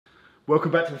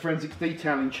Welcome back to the Forensics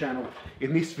Detailing channel.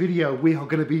 In this video we are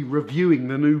going to be reviewing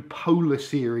the new Polar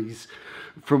series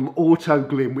from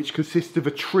Autoglym, which consists of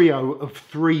a trio of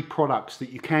 3 products that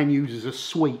you can use as a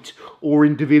suite or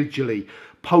individually.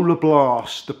 Polar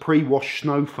Blast, the pre-wash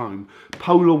snow foam,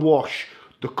 Polar Wash,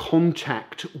 the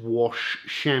contact wash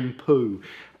shampoo,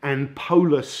 and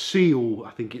Polar Seal, I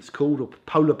think it's called, or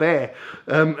Polar Bear,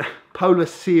 Polar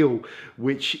Seal,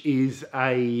 which is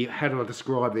a, how do I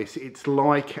describe this? It's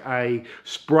like a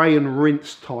spray and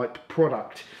rinse type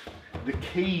product. The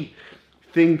key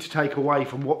thing to take away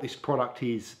from what this product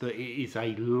is, that it is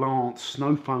a lance,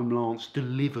 snow foam lance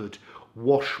delivered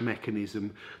wash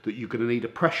mechanism that you're going to need a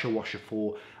pressure washer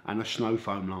for and a snow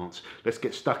foam lance. Let's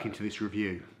get stuck into this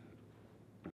review.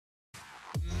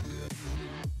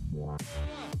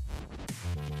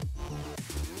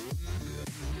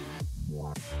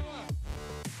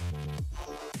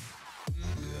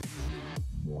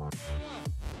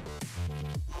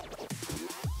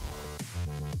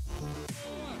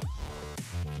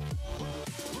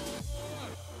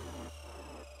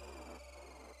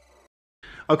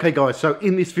 Okay guys, so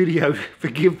in this video,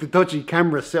 forgive the dodgy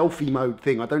camera selfie mode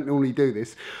thing, I don't normally do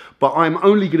this, but I'm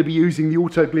only going to be using the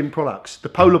Autoglym products, the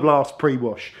Polar Blast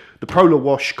pre-wash, the Polar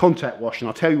Wash contact wash, and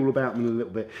I'll tell you all about them in a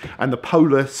little bit, and the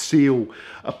Polar Seal.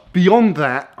 Beyond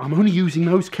that, I'm only using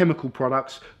those chemical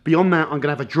products. Beyond that, I'm going to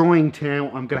have a drying towel,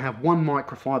 I'm going to have 1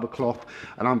 microfiber cloth,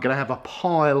 and I'm going to have a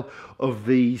pile of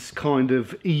these kind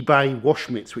of eBay wash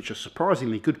mitts, which are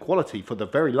surprisingly good quality for the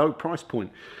very low price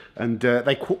point. And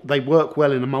they work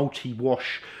well in a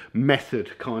multi-wash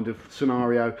method kind of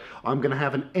scenario. I'm going to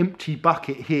have an empty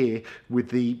bucket here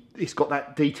with it's got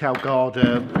that detail guard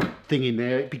thing in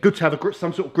there. It'd be good to have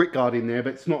some sort of grit guard in there,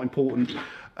 but it's not important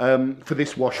for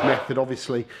this wash method,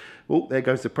 obviously. Oh, there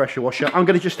goes the pressure washer. I'm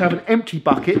going to just have an empty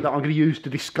bucket that I'm going to use to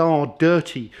discard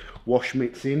dirty wash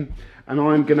mitts in. And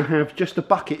I'm going to have just a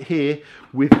bucket here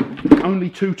with only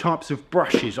 2 types of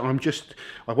brushes. I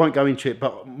won't go into it,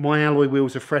 but my alloy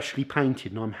wheels are freshly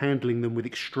painted and I'm handling them with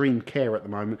extreme care at the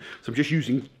moment. So I'm just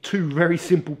using 2 very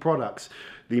simple products.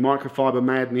 The Microfiber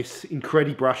Madness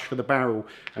Incredi brush for the barrel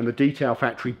and the Detail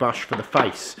Factory brush for the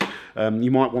face.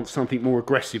 You might want something more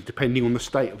aggressive depending on the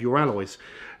state of your alloys.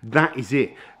 That is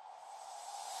it.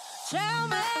 Tell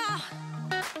me,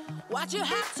 why'd you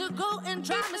have to go and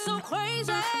drive me so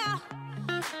crazy?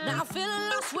 Now I'm feeling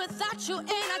lost without you and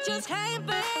I just can't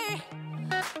be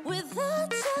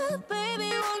without you, baby.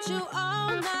 Want you all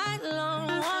night long,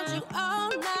 want you all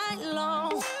night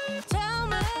long. Tell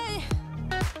me,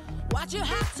 why'd you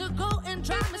have to go and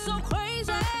drive me so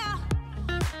crazy?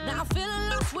 Now I'm feeling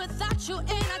lost without you and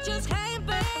I just can't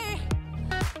be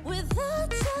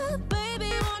without you, baby.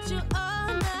 Want you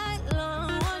all night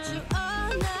long, want you all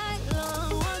night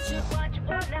long, want you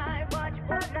all night, want you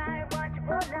all night,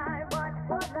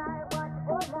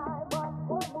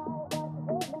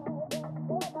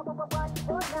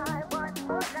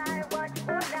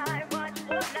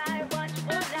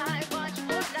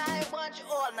 want you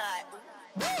all night.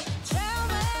 Tell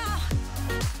me,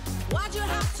 why'd you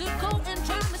have to go and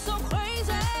drive me so crazy?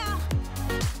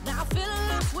 Now I'm feeling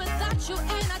lost without you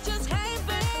and I just can't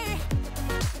be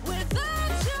without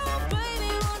you, baby.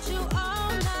 Want you all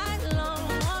night long,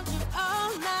 want you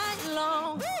all night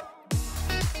long.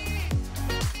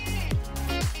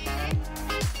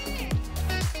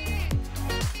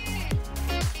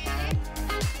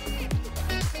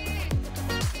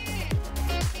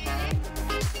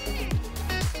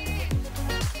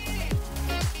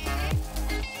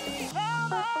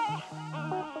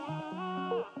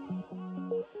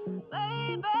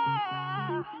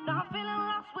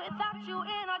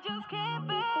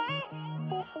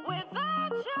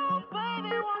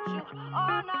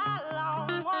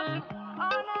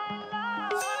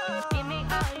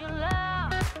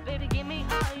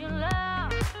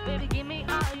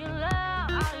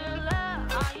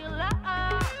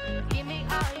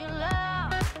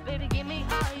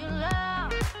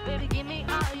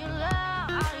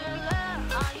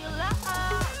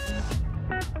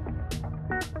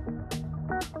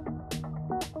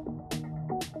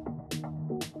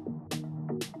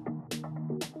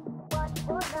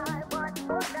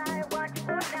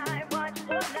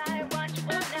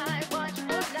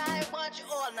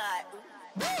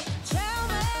 Tell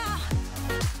me,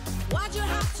 why'd you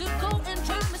have to go and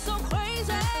drive me so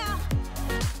crazy?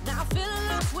 Now I'm feeling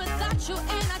lost without you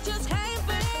and I just can't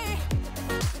be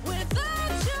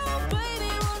without you,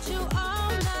 baby. Want you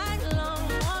all night long,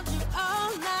 want you all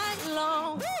night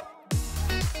long.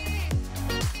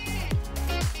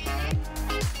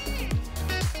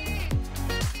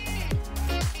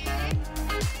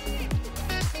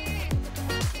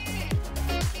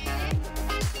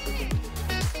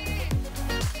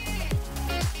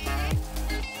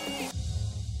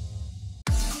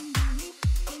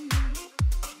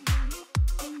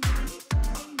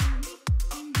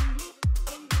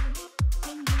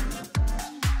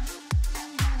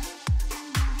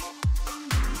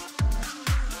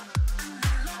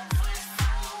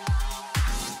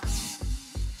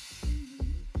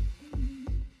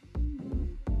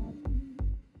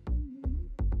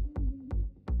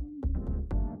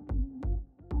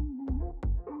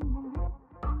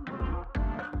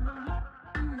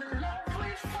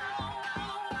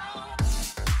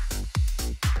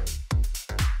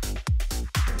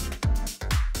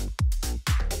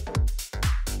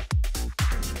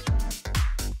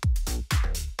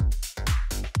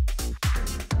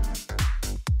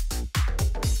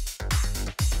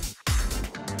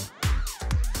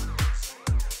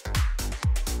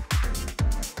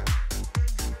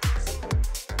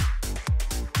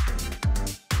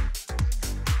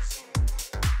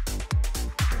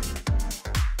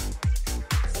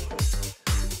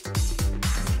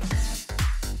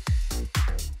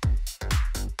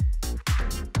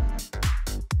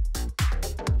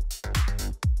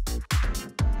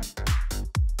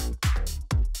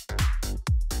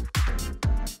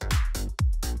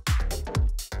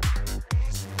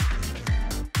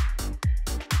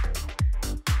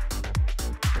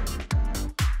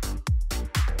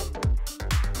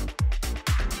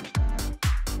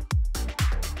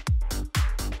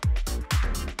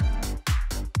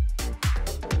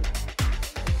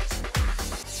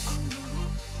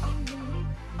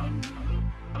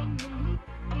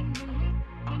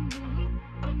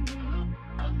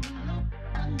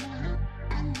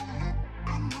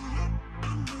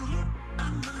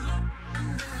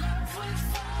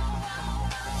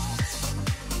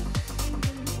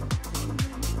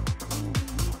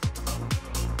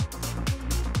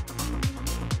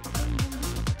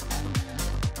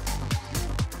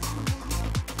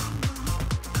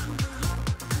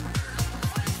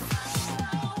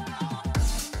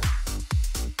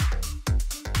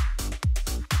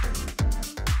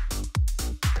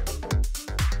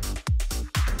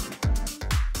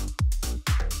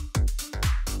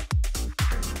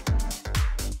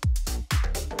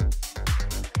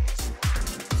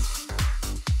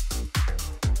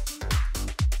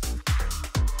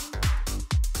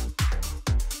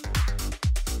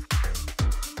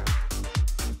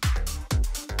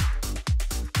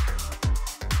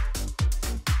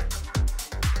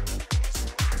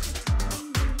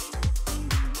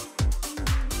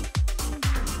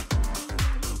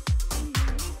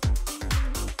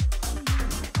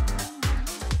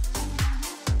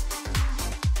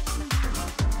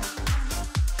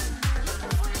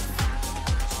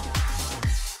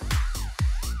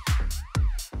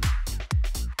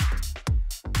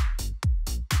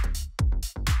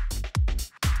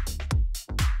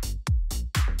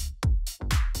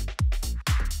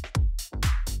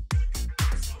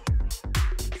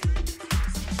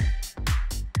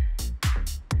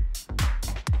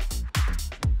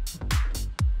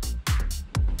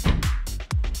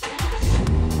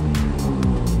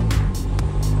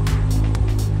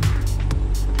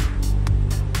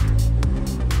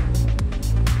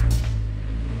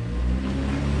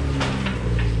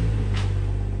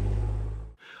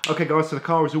 Okay guys, so the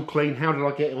car is all clean. How did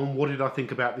I get on? What did I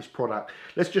think about this product?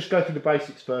 Let's just go through the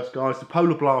basics first, guys. The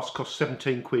Polar Blast costs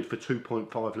 17 quid for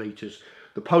 2.5 litres.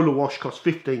 The Polar Wash costs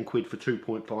 15 quid for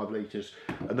 2.5 litres.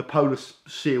 And the Polar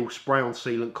Seal spray-on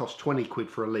sealant costs 20 quid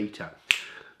for a litre.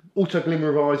 Autoglym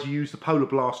Revisor use the Polar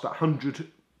Blast at 100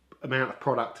 amount of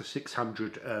product to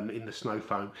 600 in the snow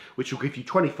foam, which will give you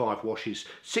 25 washes,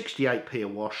 68p a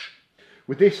wash.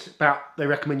 With this, they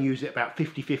recommend use it about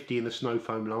 50-50 in the snow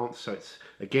foam lance. So it's,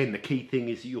 again, the key thing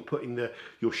is that you're putting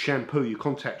your shampoo, your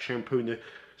contact shampoo in the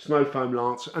snow foam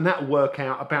lance, and that will work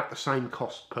out about the same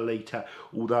cost per litre.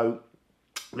 Although,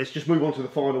 let's just move on to the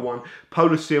final one.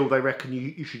 Polar Seal, they reckon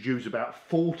you should use about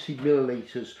 40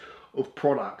 millilitres of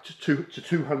product to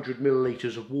 200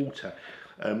 millilitres of water.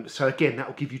 So again, that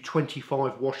will give you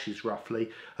 25 washes roughly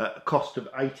at a cost of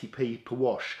 80p per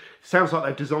wash. Sounds like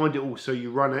they've designed it all so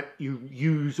you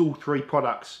use all three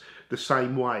products the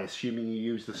same way, assuming you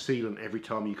use the sealant every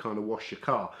time you kind of wash your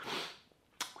car.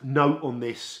 Note on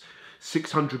this,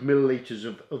 600 millilitres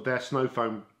of their snow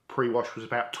foam pre-wash was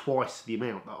about twice the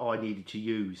amount that I needed to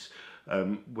use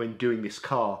when doing this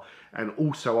car. And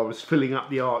also I was filling up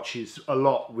the arches a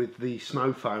lot with the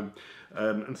snow foam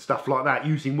and stuff like that,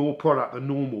 using more product than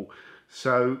normal.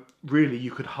 So really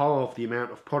you could halve the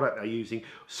amount of product they're using.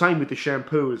 Same with the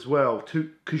shampoo as well,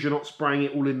 because you're not spraying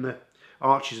it all in the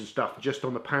arches and stuff, just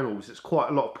on the panels. It's quite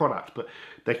a lot of product, but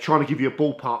they're trying to give you a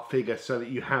ballpark figure so that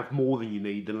you have more than you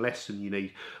need than less than you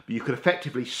need. But you could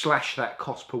effectively slash that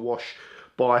cost per wash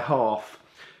by half.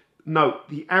 Note,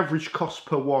 the average cost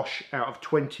per wash out of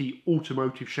 20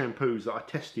 automotive shampoos that I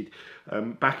tested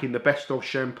back in the best of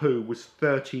shampoo was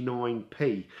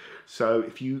 39p. So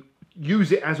if you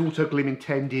use it as Autoglym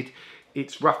intended,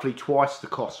 it's roughly twice the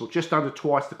cost, or just under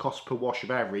twice the cost per wash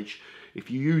of average. If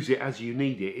you use it as you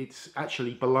need it, it's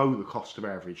actually below the cost of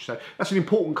average. So that's an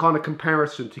important kind of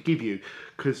comparison to give you,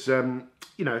 because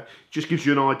you know, just gives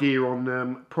you an idea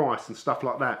on price and stuff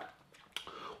like that.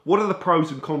 What are the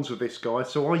pros and cons of this, guys?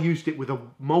 So I used it with a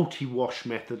multi-wash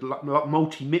method,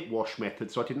 multi-mitt wash method,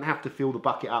 so I didn't have to fill the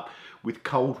bucket up with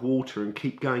cold water and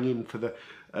keep going in for the,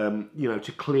 you know,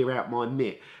 to clear out my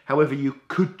mitt. However, you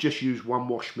could just use one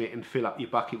wash mitt and fill up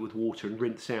your bucket with water and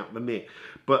rinse out the mitt.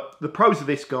 But the pros of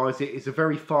this, guys, it is a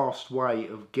very fast way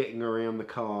of getting around the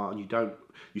car, and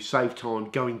you save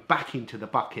time going back into the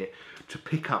bucket to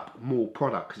pick up more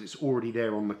product because it's already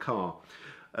there on the car.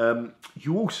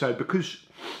 You also, because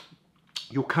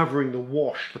you're covering the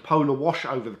wash, the Polar Wash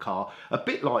over the car, a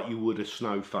bit like you would a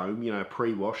snow foam, you know,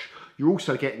 pre-wash, you're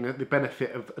also getting the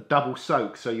benefit of a double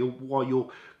soak. So while you're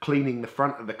cleaning the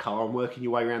front of the car and working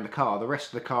your way around the car, the rest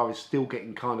of the car is still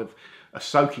getting kind of a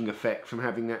soaking effect from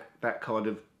having that kind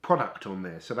of product on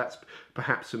there. So that's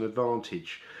perhaps an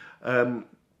advantage.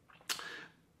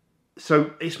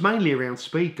 So it's mainly around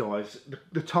speed, guys.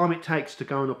 The time it takes to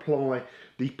go and apply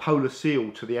the Polar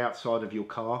Seal to the outside of your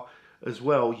car as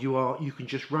well, you can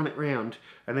just run it round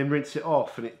and then rinse it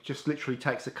off, and it just literally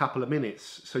takes a couple of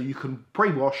minutes. So you can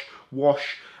pre-wash,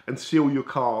 wash and seal your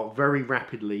car very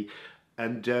rapidly.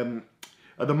 And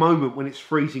at the moment when it's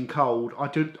freezing cold,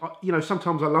 you know,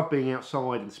 sometimes I love being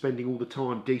outside and spending all the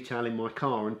time detailing my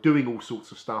car and doing all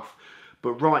sorts of stuff.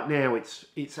 But right now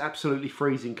it's absolutely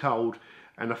freezing cold,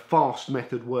 and a fast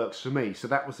method works for me. So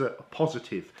that was a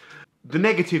positive. The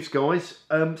negatives, guys,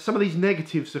 some of these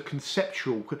negatives are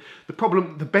conceptual.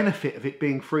 The benefit of it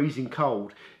being freezing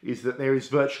cold is that there is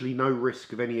virtually no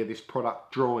risk of any of this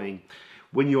product drying.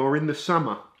 When you're in the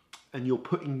summer and you're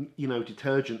putting, you know,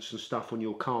 detergents and stuff on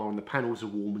your car and the panels are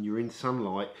warm and you're in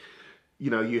sunlight, you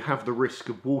know, you have the risk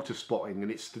of water spotting,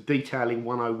 and it's the detailing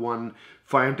 101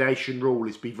 foundation rule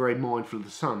is be very mindful of the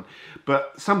sun.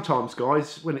 But sometimes,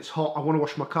 guys, when it's hot, I want to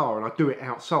wash my car and I do it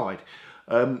outside.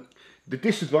 The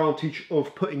disadvantage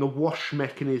of putting a wash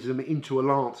mechanism into a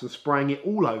lance and spraying it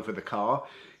all over the car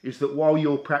is that while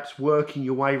you're perhaps working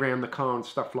your way around the car and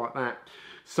stuff like that,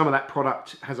 some of that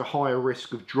product has a higher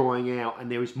risk of drying out,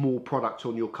 and there is more product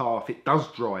on your car if it does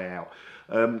dry out.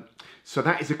 So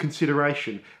that is a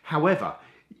consideration. However,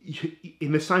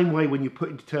 in the same way when you're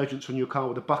putting detergents on your car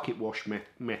with a bucket wash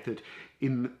method,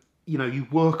 you know, you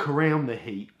work around the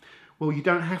heat. Well, you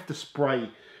don't have to spray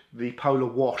the Polar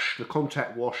Wash, the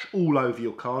contact wash, all over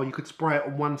your car. You could spray it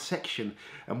on one section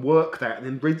and work that, and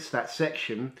then rinse that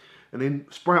section, and then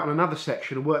spray it on another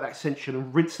section and work that section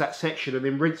and rinse that section, and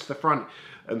then rinse the front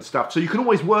and stuff. So you can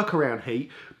always work around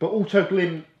heat. But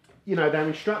Autoglym, you know, their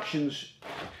instructions,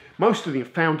 most of the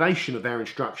foundation of their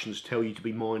instructions tell you to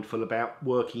be mindful about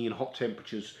working in hot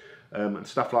temperatures and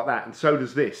stuff like that, and so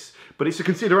does this. But it's a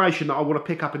consideration that I want to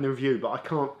pick up in the review, but I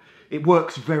can't, It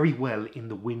works very well in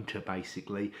the winter,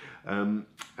 basically, and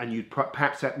you'd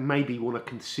perhaps maybe want to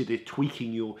consider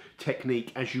tweaking your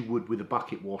technique as you would with a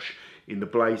bucket wash in the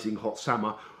blazing hot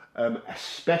summer,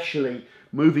 especially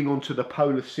moving on to the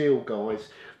Polar Seal, guys.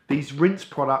 These rinse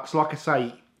products, like I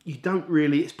say, you don't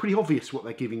really, it's pretty obvious what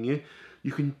they're giving you.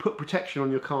 You can put protection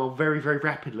on your car very, very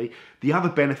rapidly. The other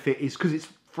benefit is because it's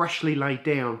freshly laid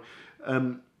down,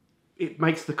 it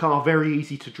makes the car very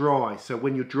easy to dry. So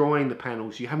when you're drying the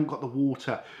panels, you haven't got the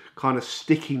water kind of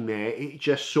sticking there. It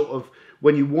just sort of,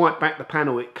 when you wipe back the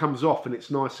panel, it comes off and it's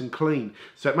nice and clean.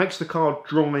 So it makes the car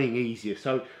drying easier.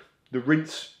 So the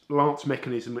rinse lance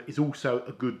mechanism is also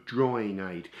a good drying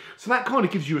aid. So that kind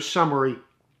of gives you a summary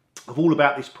of all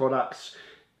about these products,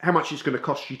 how much it's going to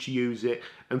cost you to use it,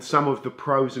 and some of the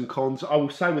pros and cons. I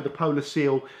will say with the Polar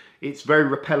Seal, it's very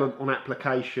repellent on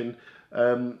application.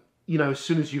 You know, as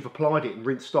soon as you've applied it and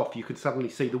rinsed off, you can suddenly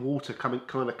see the water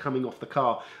coming off the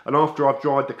car. And after I've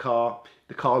dried the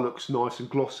car looks nice and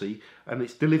glossy, and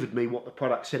it's delivered me what the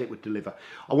product said it would deliver.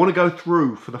 I want to go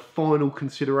through for the final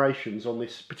considerations on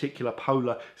this particular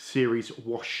Polar Series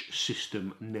wash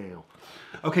system now.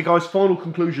 Okay guys, final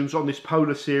conclusions on this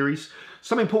Polar Series.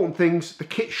 Some important things: the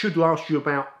kit should last you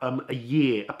about a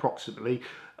year approximately,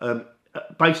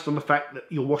 based on the fact that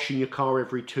you're washing your car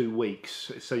every 2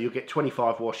 weeks. So you'll get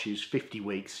 25 washes, 50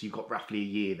 weeks, you've got roughly a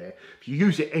year there. If you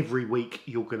use it every week,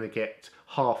 you're going to get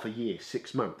half a year,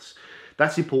 6 months.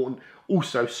 That's important.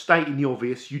 Also, stating the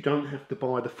obvious, you don't have to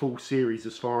buy the full series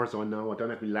as far as I know. I don't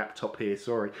have my laptop here,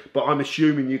 sorry. But I'm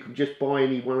assuming you can just buy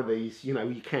any one of these. You know,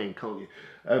 you can, can't you?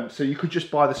 So you could just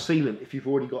buy the sealant if you've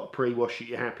already got a pre-wash that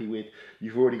you're happy with.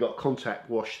 You've already got contact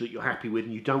wash that you're happy with,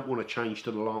 and you don't want to change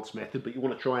to the Lance method, but you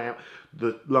want to try out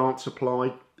the Lance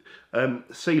applied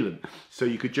sealant. So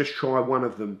you could just try one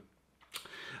of them.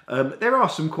 There are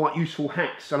some quite useful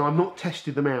hacks, and I've not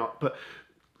tested them out, but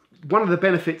one of the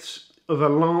benefits of a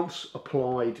Lance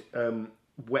applied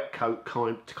wet coat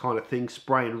kind of thing,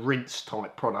 spray and rinse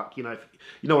type product, you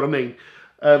know what I mean.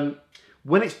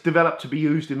 When it's developed to be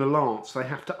used in a Lance, they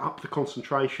have to up the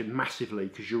concentration massively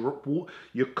because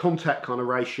your contact kind of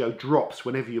ratio drops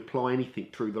whenever you apply anything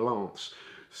through the Lance.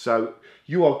 So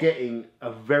you are getting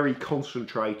a very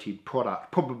concentrated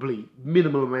product, probably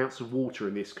minimal amounts of water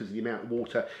in this because of the amount of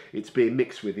water it's being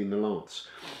mixed with in the Lance.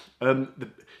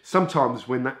 Sometimes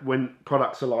when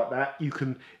products are like that, you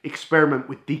can experiment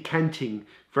with decanting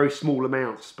very small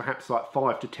amounts, perhaps like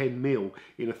 5 to 10 mil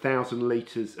in 1,000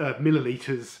 litres,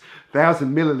 millilitres,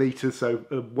 1,000 millilitres, so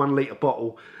a 1 litre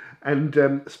bottle, and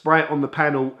spray it on the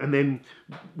panel and then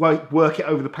work it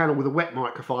over the panel with a wet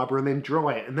microfiber and then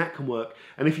dry it, and that can work.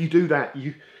 And if you do that,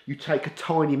 you take a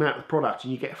tiny amount of product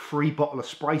and you get a free bottle of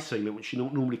spray sealant, which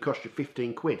normally costs you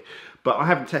 15 quid. But I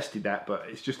haven't tested that, but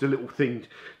it's just a little thing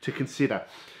to consider.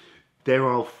 There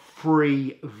are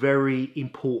 3 very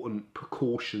important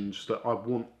precautions that I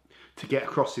want to get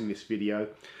across in this video.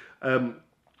 And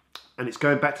it's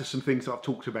going back to some things that I've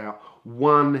talked about.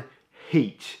 1,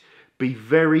 heat. Be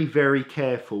very, very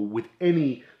careful with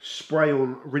any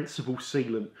spray-on rinseable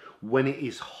sealant when it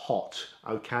is hot,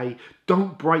 okay?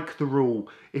 Don't break the rule.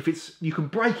 You can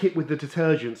break it with the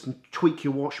detergents and tweak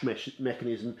your wash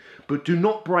mechanism, but do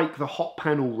not break the hot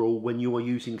panel rule when you are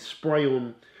using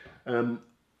spray-on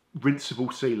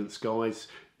rinseable sealants, guys.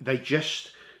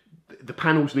 The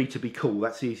panels need to be cool.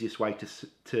 That's the easiest way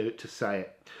to say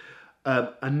it.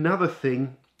 Another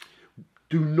thing,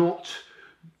 do not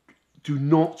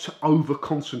over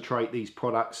concentrate these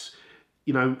products.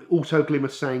 You know, Autoglym are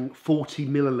saying 40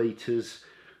 millilitres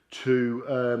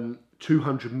to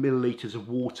 200 millilitres of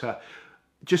water.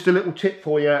 Just a little tip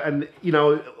for you, and you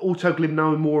know, Autoglym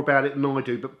know more about it than I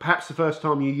do, but perhaps the first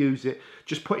time you use it,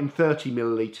 just put in 30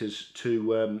 millilitres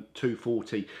to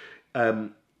 240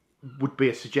 would be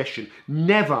a suggestion.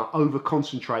 Never over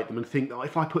concentrate them and think that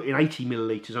if I put in 80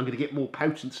 millilitres, I'm going to get more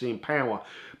potency and power,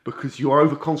 because you're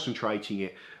over concentrating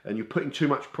it and you're putting too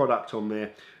much product on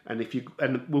there. And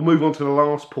we'll move on to the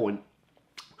last point.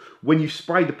 When you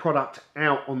spray the product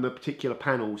out on the particular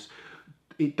panels,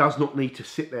 it does not need to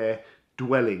sit there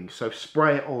dwelling. So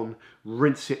spray it on,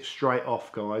 rinse it straight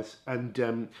off, guys.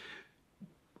 And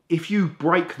if you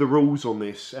break the rules on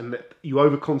this and you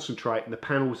over concentrate and the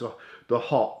panels are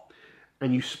hot,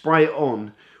 and you spray it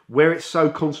on where it's so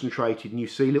concentrated and you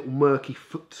see little murky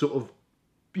sort of,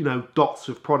 you know, dots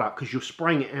of product because you're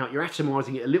spraying it out, you're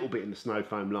atomising it a little bit in the snow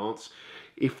foam Lance.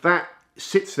 If that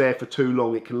sits there for too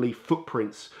long, it can leave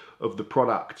footprints of the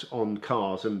product on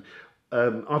cars, and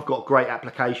I've got a great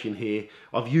application here.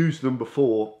 I've used them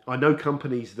before. I know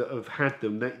companies that have had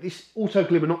them. This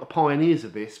Autoglym are not the pioneers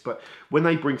of this, but when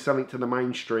they bring something to the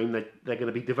mainstream, they're going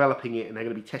to be developing it and they're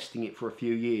going to be testing it for a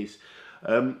few years.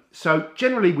 So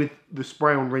generally with the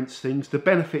spray on rinse things, the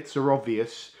benefits are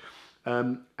obvious.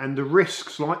 And the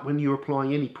risks, like when you're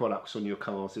applying any products on your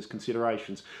cars, there's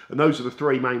considerations. And those are the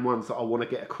three main ones that I want to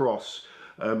get across.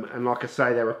 And like I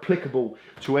say, they're applicable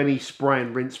to any spray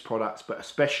and rinse products, but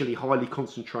especially highly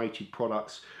concentrated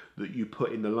products that you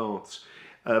put in the lance.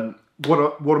 What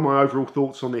are my overall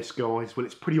thoughts on this, guys? Well,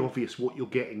 it's pretty obvious what you're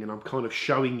getting, and I'm kind of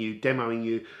showing you, demoing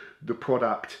you the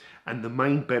product. And the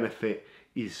main benefit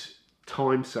is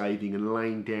time saving and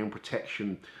laying down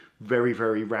protection very,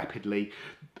 very rapidly.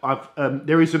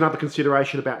 There is another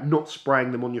consideration about not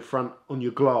spraying them on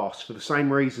your glass for the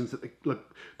same reasons that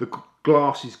the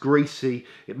glass is greasy.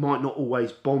 It might not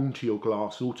always bond to your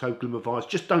glass. Autoglym advise,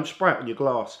 just don't spray it on your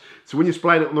glass. So when you're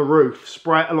spraying it on the roof,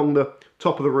 spray it along the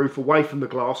top of the roof, away from the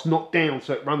glass, not down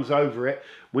so it runs over it.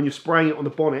 When you're spraying it on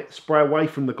the bonnet, spray away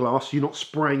from the glass so you're not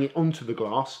spraying it onto the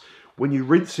glass. When you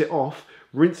rinse it off,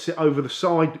 rinse it over the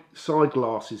side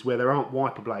glasses where there aren't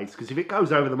wiper blades, because if it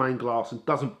goes over the main glass and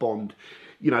doesn't bond,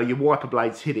 you know, your wiper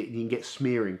blades hit it and you can get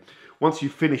smearing. Once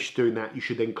you've finished doing that, you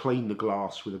should then clean the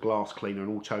glass with a glass cleaner.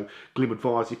 And Autoglym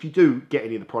advise, if you do get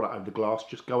any of the product over the glass,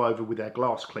 just go over with their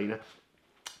glass cleaner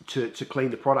to clean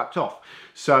the product off.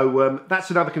 So that's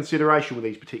another consideration with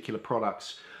these particular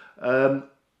products. And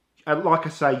like I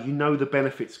say, you know the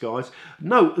benefits, guys.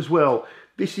 Note as well,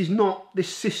 this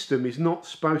system is not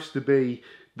supposed to be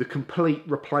the complete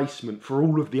replacement for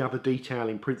all of the other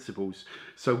detailing principles.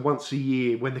 So once a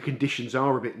year, when the conditions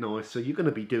are a bit nicer, you're going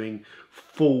to be doing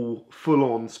full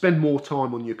on, spend more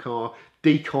time on your car,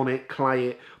 decon it, clay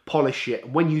it, polish it.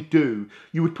 And when you do,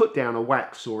 you would put down a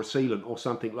wax or a sealant or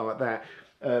something like that.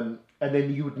 And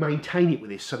then you would maintain it with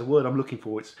this. So the word I'm looking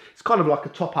for, it's kind of like a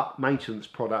top-up maintenance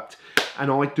product.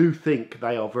 And I do think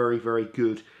they are very, very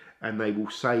good, and they will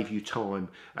save you time.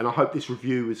 And I hope this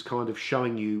review is kind of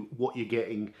showing you what you're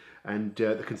getting and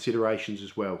the considerations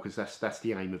as well, because that's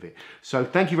the aim of it. So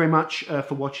thank you very much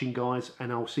for watching, guys,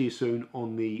 and I'll see you soon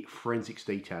on the Forensics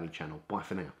Detailing channel. Bye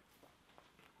for now.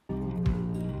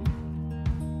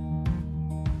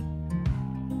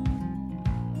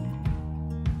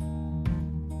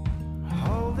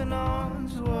 Holding on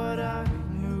to what I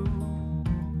knew,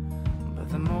 but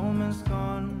the moment's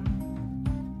gone.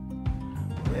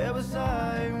 Where was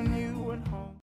I when